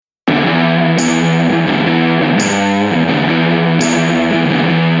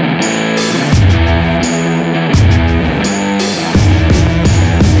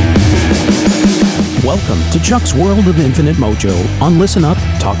to Chuck's World of Infinite Mojo on Listen Up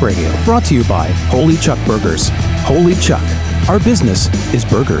Talk Radio. Brought to you by Holy Chuck Burgers. Holy Chuck. Our business is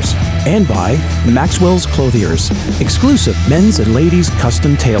burgers. And by Maxwell's Clothiers, exclusive men's and ladies'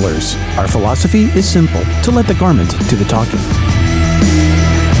 custom tailors. Our philosophy is simple, to let the garment do the talking.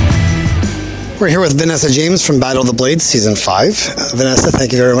 We're here with Vanessa James from Battle of the Blades Season 5. Vanessa,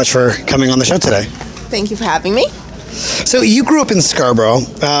 thank you very much for coming on the show today. Thank you for having me. So you grew up in Scarborough,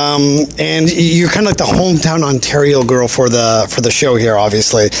 and you're kind of like the hometown Ontario girl for the show here,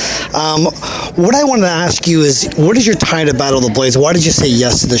 obviously. What I wanted to ask you is, what is your tie to Battle of the Blades? Why did you say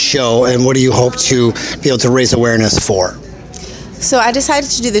yes to the show, and what do you hope to be able to raise awareness for? So I decided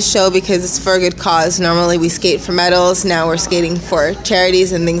to do this show because it's for a good cause. Normally we skate for medals. Now we're skating for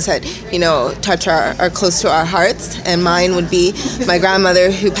charities and things that, touch are close to our hearts. And mine would be my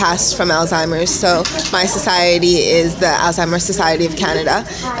grandmother who passed from Alzheimer's. So my society is the Alzheimer's Society of Canada.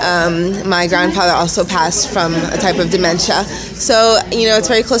 My grandfather also passed from a type of dementia. So, it's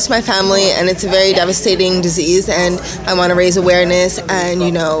very close to my family and it's a very devastating disease. And I want to raise awareness and,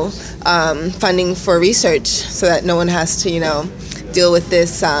 funding for research so that no one has to, deal with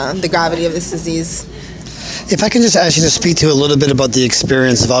this, the gravity of this disease. If I can just ask you to speak to a little bit about the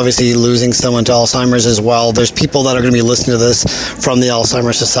experience of obviously losing someone to Alzheimer's as well. There's people that are going to be listening to this from the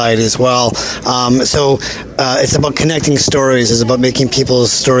Alzheimer's Society as well. So it's about connecting stories. It's about making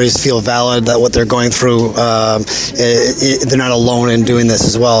people's stories feel valid, that what they're going through, they're not alone in doing this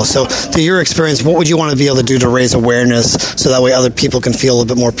as well. So through your experience, what would you want to be able to do to raise awareness so that way other people can feel a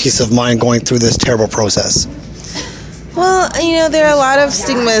bit more peace of mind going through this terrible process? Well, there are a lot of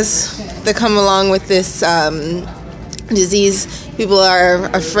stigmas that come along with this disease. People are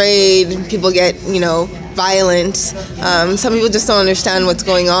afraid, people get, violent. Some people just don't understand what's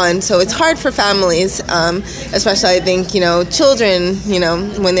going on. So it's hard for families, especially I think, children,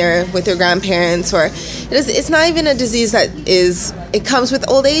 when they're with their grandparents, or it's not even a disease that it comes with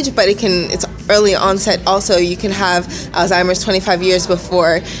old age, but it's early onset also. You can have Alzheimer's 25 years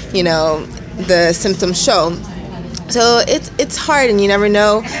before, the symptoms show. So it's hard, and you never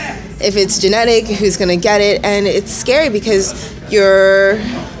know if it's genetic, who's going to get it, and it's scary because your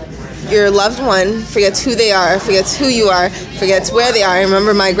loved one forgets who they are, forgets who you are, forgets where they are. I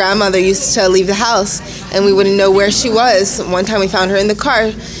remember my grandmother used to leave the house, and we wouldn't know where she was. One time we found her in the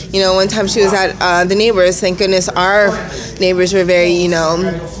car. One time she was at the neighbors. Thank goodness our neighbors were very,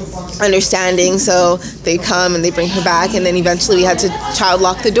 understanding, so they come and they bring her back, and then eventually we had to child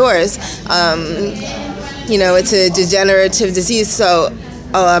lock the doors. It's a degenerative disease, so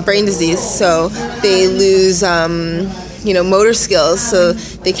brain disease, so they lose, motor skills, so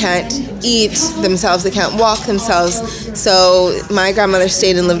they can't eat themselves, they can't walk themselves. So my grandmother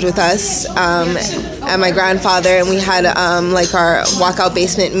stayed and lived with us, and my grandfather, and we had our walkout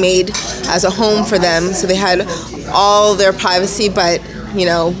basement made as a home for them, so they had all their privacy, but,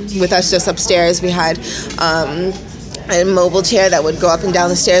 with us just upstairs, we had a mobile chair that would go up and down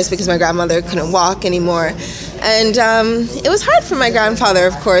the stairs because my grandmother couldn't walk anymore. And it was hard for my grandfather,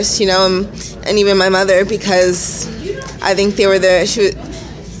 of course, and even my mother, because I think they were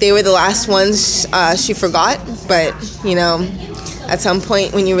the last ones she forgot. But, at some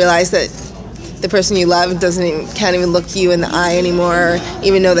point when you realize that the person you love can't even look you in the eye anymore, or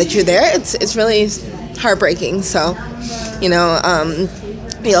even know that you're there, it's really heartbreaking. So,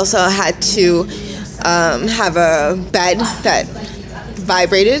 we also had to have a bed that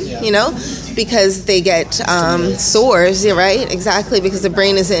vibrated, because they get sores, right? Exactly, because the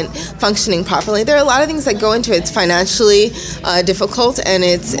brain isn't functioning properly. There are a lot of things that go into it. It's financially difficult, and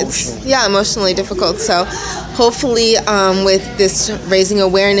it's emotionally difficult. So hopefully with this raising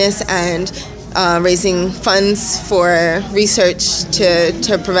awareness and raising funds for research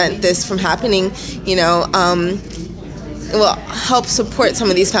to prevent this from happening, it will help support some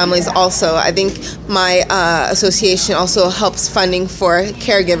of these families also. I think my association also helps funding for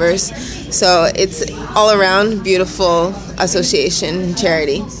caregivers. So it's all around beautiful association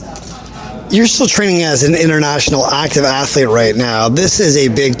charity. You're still training as an international active athlete right now. This is a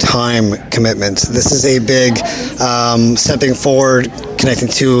big time commitment. This is a big stepping forward, connecting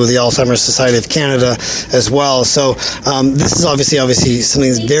to the Alzheimer's Society of Canada as well. So this is obviously something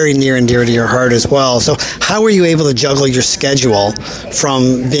that's very near and dear to your heart as well. So how were you able to juggle your schedule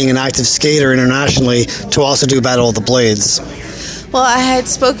from being an active skater internationally to also do Battle of the Blades? Well, I had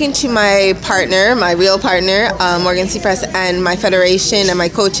spoken to my partner, my real partner, Morgan Seacrest, and my federation and my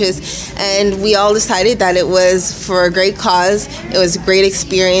coaches, and we all decided that it was for a great cause. It was a great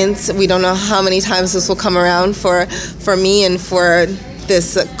experience. We don't know how many times this will come around for me and for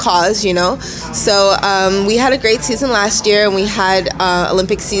this cause, you know. So we had a great season last year, and we had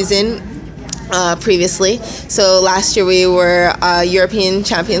Olympic season previously. So last year we were European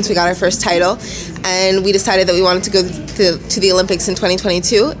champions. We got our first title, and we decided that we wanted to go to the Olympics in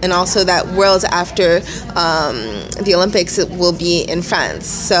 2022, and also that Worlds after the Olympics will be in France.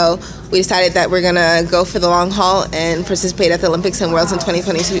 So we decided that we're gonna go for the long haul and participate at the Olympics and Worlds in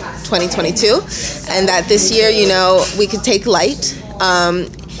 2022, and that this year, we could take light.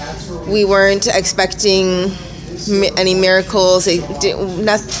 We weren't expecting any miracles.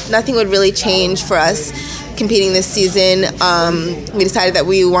 Nothing would really change for us competing this season. We decided that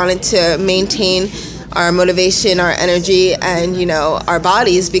we wanted to maintain our motivation, our energy, and our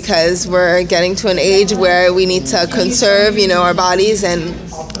bodies, because we're getting to an age where we need to conserve our bodies and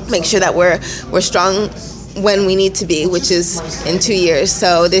make sure that we're strong when we need to be, which is in 2 years.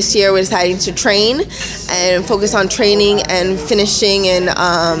 So this year we're deciding to train and focus on training and finishing and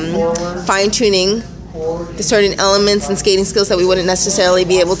fine-tuning the certain elements and skating skills that we wouldn't necessarily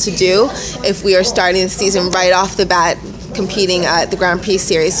be able to do if we are starting the season right off the bat competing at the Grand Prix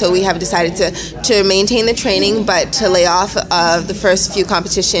series. So we have decided to maintain the training, but to lay off the first few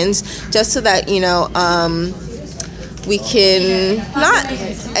competitions, just so that we can not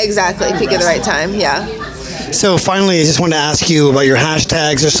exactly pick at the right time. Yeah. So finally, I just want to ask you about your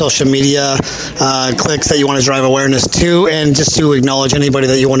hashtags or social media clicks that you want to drive awareness to, and just to acknowledge anybody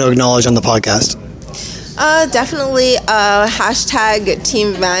that you want to acknowledge on the podcast. Definitely hashtag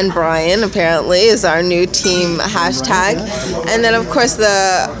Team Van Bryan, apparently, is our new team hashtag. And then, of course,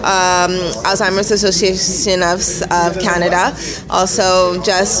 the Alzheimer's Association of Canada. Also,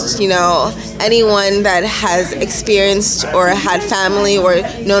 just, anyone that has experienced or had family or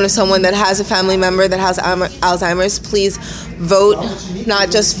known of someone that has a family member that has Alzheimer's, please vote,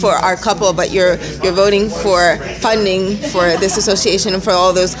 not just for our couple, but you're voting for funding for this association and for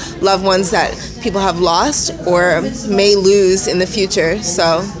all those loved ones that people have lost or may lose in the future.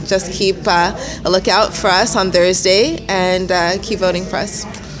 So just keep a lookout for us on Thursday and keep voting for us.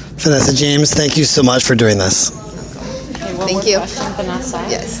 Vanessa James, thank you so much for doing this. Okay, thank you. Question, Vanessa.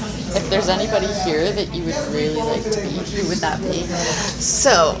 Yes. If there's anybody here that you would really like to beat, who would that be?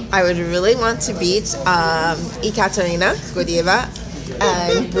 So I would really want to beat Ekaterina Gordieva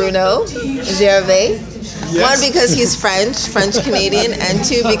and Bruno Gervais. Yes. One, because he's French-Canadian, and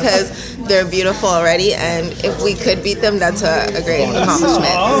two, because they're beautiful already, and if we could beat them, that's a great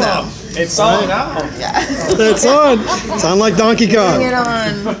accomplishment. So. It's on now. Yeah. It's on. Sound like Donkey Kong. Bring it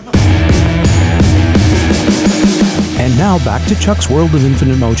on. And now back to Chuck's World of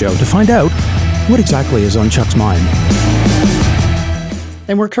Infinite Mojo to find out what exactly is on Chuck's mind.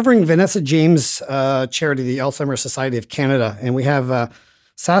 And we're covering Vanessa James' charity, the Alzheimer's Society of Canada, and we have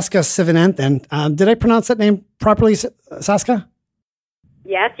Saska Sivananthan. Did I pronounce that name properly, Saska?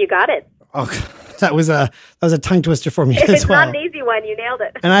 Yes, you got it. Oh, that was a tongue twister for me as well. It's not an easy one. You nailed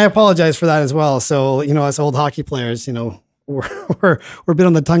it. And I apologize for that as well. So, as old hockey players, we're a bit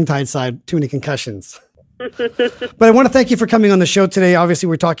on the tongue-tied side, too many concussions. But I want to thank you for coming on the show today. Obviously,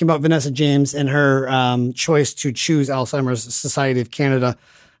 we're talking about Vanessa James and her choice to choose Alzheimer's Society of Canada.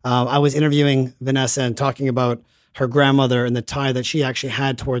 I was interviewing Vanessa and talking about her grandmother and the tie that she actually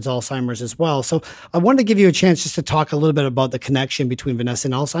had towards Alzheimer's as well. So I wanted to give you a chance just to talk a little bit about the connection between Vanessa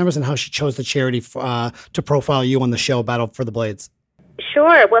and Alzheimer's and how she chose the charity to profile you on the show, Battle for the Blades.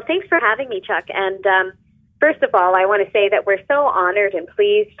 Sure. Well, thanks for having me, Chuck. And first of all, I want to say that we're so honored and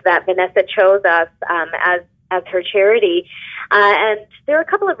pleased that Vanessa chose us as her charity. And there are a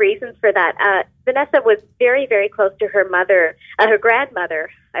couple of reasons for that. Vanessa was very, very close to her mother, her grandmother.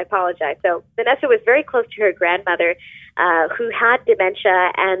 I apologize. So Vanessa was very close to her grandmother, who had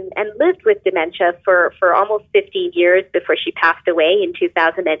dementia and lived with dementia for almost 15 years before she passed away in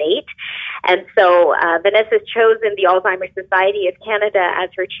 2008. And so Vanessa's chosen the Alzheimer's Society of Canada as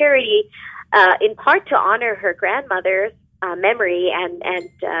her charity, in part to honor her grandmother's memory and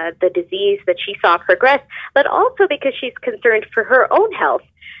the disease that she saw progress, but also because she's concerned for her own health.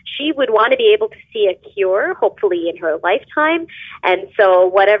 She would want to be able to see a cure, hopefully in her lifetime. And so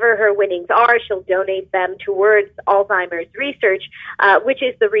whatever her winnings are, she'll donate them towards Alzheimer's research, which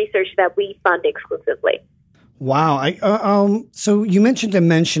is the research that we fund exclusively. Wow. So you mentioned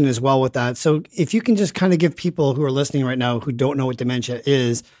dementia as well with that. So if you can just kind of give people who are listening right now who don't know what dementia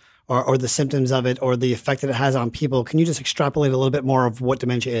is, or the symptoms of it, or the effect that it has on people, can you just extrapolate a little bit more of what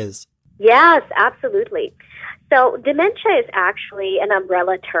dementia is? Yes, absolutely. So dementia is actually an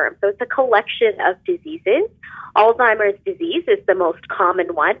umbrella term. So it's a collection of diseases. Alzheimer's disease is the most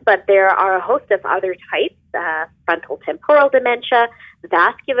common one, but there are a host of other types, frontal temporal dementia,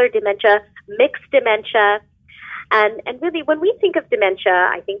 vascular dementia, mixed dementia. And really, when we think of dementia,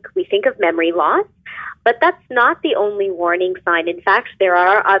 I think we think of memory loss, but that's not the only warning sign. In fact, there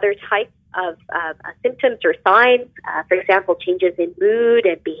are other types symptoms or signs. For example, changes in mood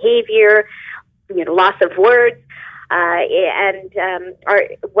and behavior, loss of words. And our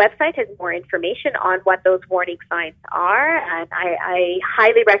website has more information on what those warning signs are. And I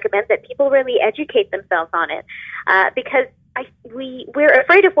highly recommend that people really educate themselves on it because we're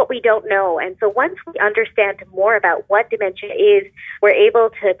afraid of what we don't know. And so once we understand more about what dementia is, we're able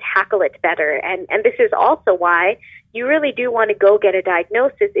to tackle it better. And this is also why you really do want to go get a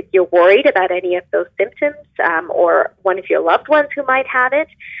diagnosis if you're worried about any of those symptoms or one of your loved ones who might have it.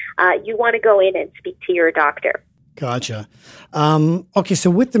 You want to go in and speak to your doctor. Gotcha. Okay, so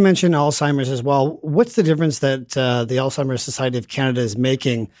with dementia and Alzheimer's as well, what's the difference that the Alzheimer's Society of Canada is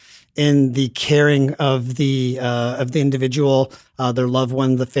making in the caring of the individual, their loved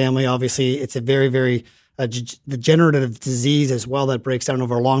one, the family? Obviously, it's a very, very degenerative disease as well that breaks down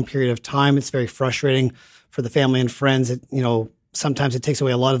over a long period of time. It's very frustrating for the family and friends. Sometimes it takes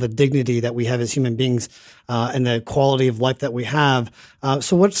away a lot of the dignity that we have as human beings and the quality of life that we have.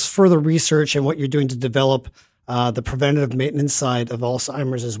 So what's further research and what you're doing to develop the preventative maintenance side of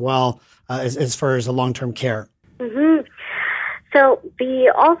Alzheimer's as well, as far as the long-term care? Mm-hmm. So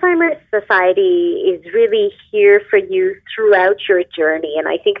the Alzheimer's Society is really here for you throughout your journey, and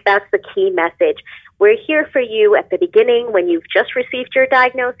I think that's the key message. We're here for you at the beginning when you've just received your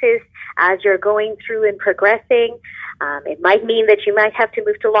diagnosis, as you're going through and progressing. It might mean that you might have to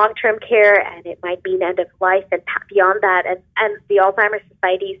move to long-term care, and it might mean end of life and beyond that. And the Alzheimer's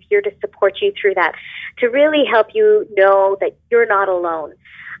Society is here to support you through that, to really help you know that you're not alone.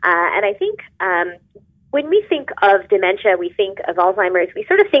 And I think when we think of dementia, we think of Alzheimer's, we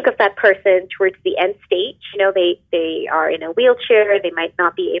sort of think of that person towards the end stage. They are in a wheelchair, they might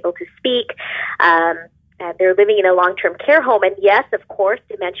not be able to speak, they're living in a long-term care home. And yes, of course,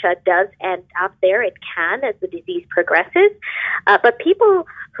 dementia does end up there. It can as the disease progresses. But people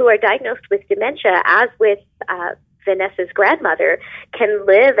who are diagnosed with dementia, as with Vanessa's grandmother, can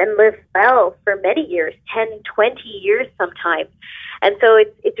live and live well for many years, 10, 20 years sometimes. And so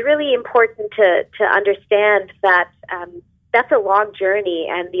it's really important to understand that that's a long journey,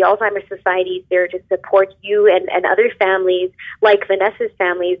 and the Alzheimer's Society is there to support you and other families like Vanessa's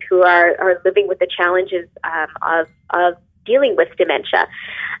families who are living with the challenges of dealing with dementia.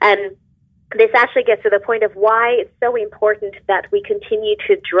 And this actually gets to the point of why it's so important that we continue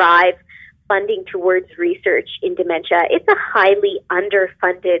to drive funding towards research in dementia. It's a highly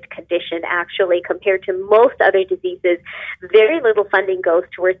underfunded condition, actually, compared to most other diseases. Very little funding goes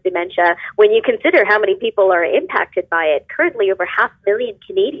towards dementia. When you consider how many people are impacted by it, currently over 500,000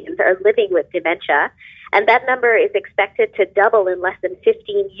 Canadians are living with dementia, and that number is expected to double in less than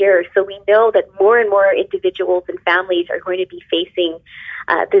 15 years. So we know that more and more individuals and families are going to be facing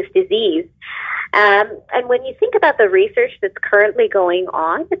this disease. And when you think about the research that's currently going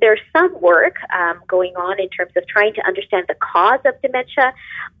on, there's some work going on in terms of trying to understand the cause of dementia,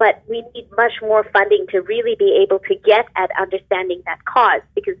 but we need much more funding to really be able to get at understanding that cause,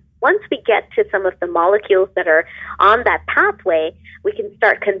 because once we get to some of the molecules that are on that pathway, we can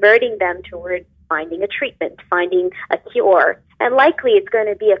start converting them towards finding a treatment, finding a cure. And likely it's going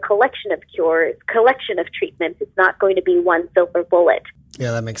to be a collection of cures, collection of treatments. It's not going to be one silver bullet.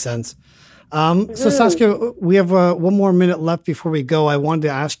 Yeah, that makes sense. So Saskia, we have 1 more minute left before we go. I wanted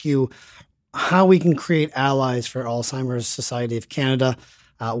to ask you how we can create allies for Alzheimer's Society of Canada,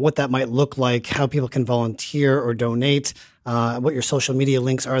 what that might look like, how people can volunteer or donate, what your social media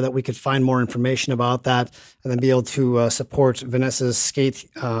links are that we could find more information about that, and then be able to support Vanessa's skate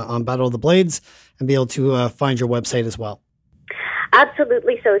on Battle of the Blades and be able to find your website as well.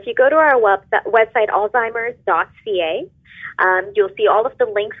 Absolutely. So if you go to our website, alzheimers.ca, you'll see all of the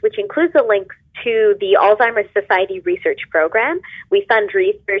links, which includes the links to the Alzheimer's Society Research Program. We fund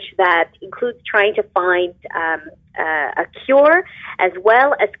research that includes trying to find a cure as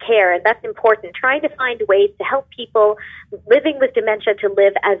well as care, and that's important, trying to find ways to help people living with dementia to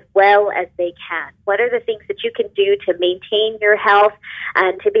live as well as they can. What are the things that you can do to maintain your health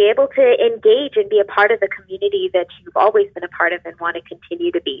and to be able to engage and be a part of the community that you've always been a part of and want to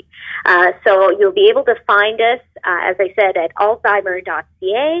continue to be? So you'll be able to find us, as I said, at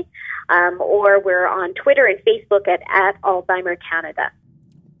alzheimer.ca, or we're on Twitter and Facebook at Alzheimer Canada.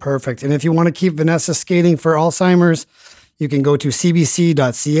 Perfect. And if you want to keep Vanessa skating for Alzheimer's, you can go to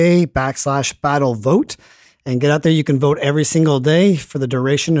cbc.ca/battlevote and get out there. You can vote every single day for the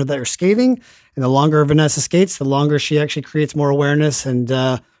duration of their skating. And the longer Vanessa skates, the longer she actually creates more awareness and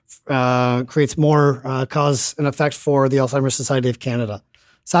creates more cause and effect for the Alzheimer's Society of Canada.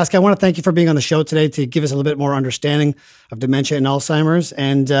 Saskia, I want to thank you for being on the show today to give us a little bit more understanding of dementia and Alzheimer's.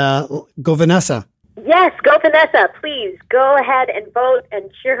 And go Vanessa. Yes, go Vanessa. Please go ahead and vote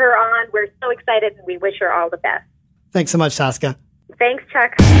and cheer her on. We're so excited and we wish her all the best. Thanks so much, Saska. Thanks,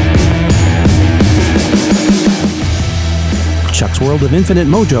 Chuck. Chuck's World of Infinite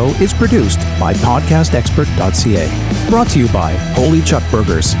Mojo is produced by podcastexpert.ca. Brought to you by Holy Chuck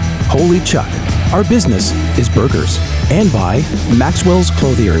Burgers. Holy Chuck. Our business is burgers. And by Maxwell's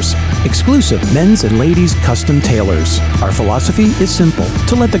Clothiers. Exclusive men's and ladies' custom tailors. Our philosophy is simple: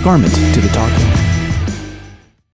 to let the garment do the talking.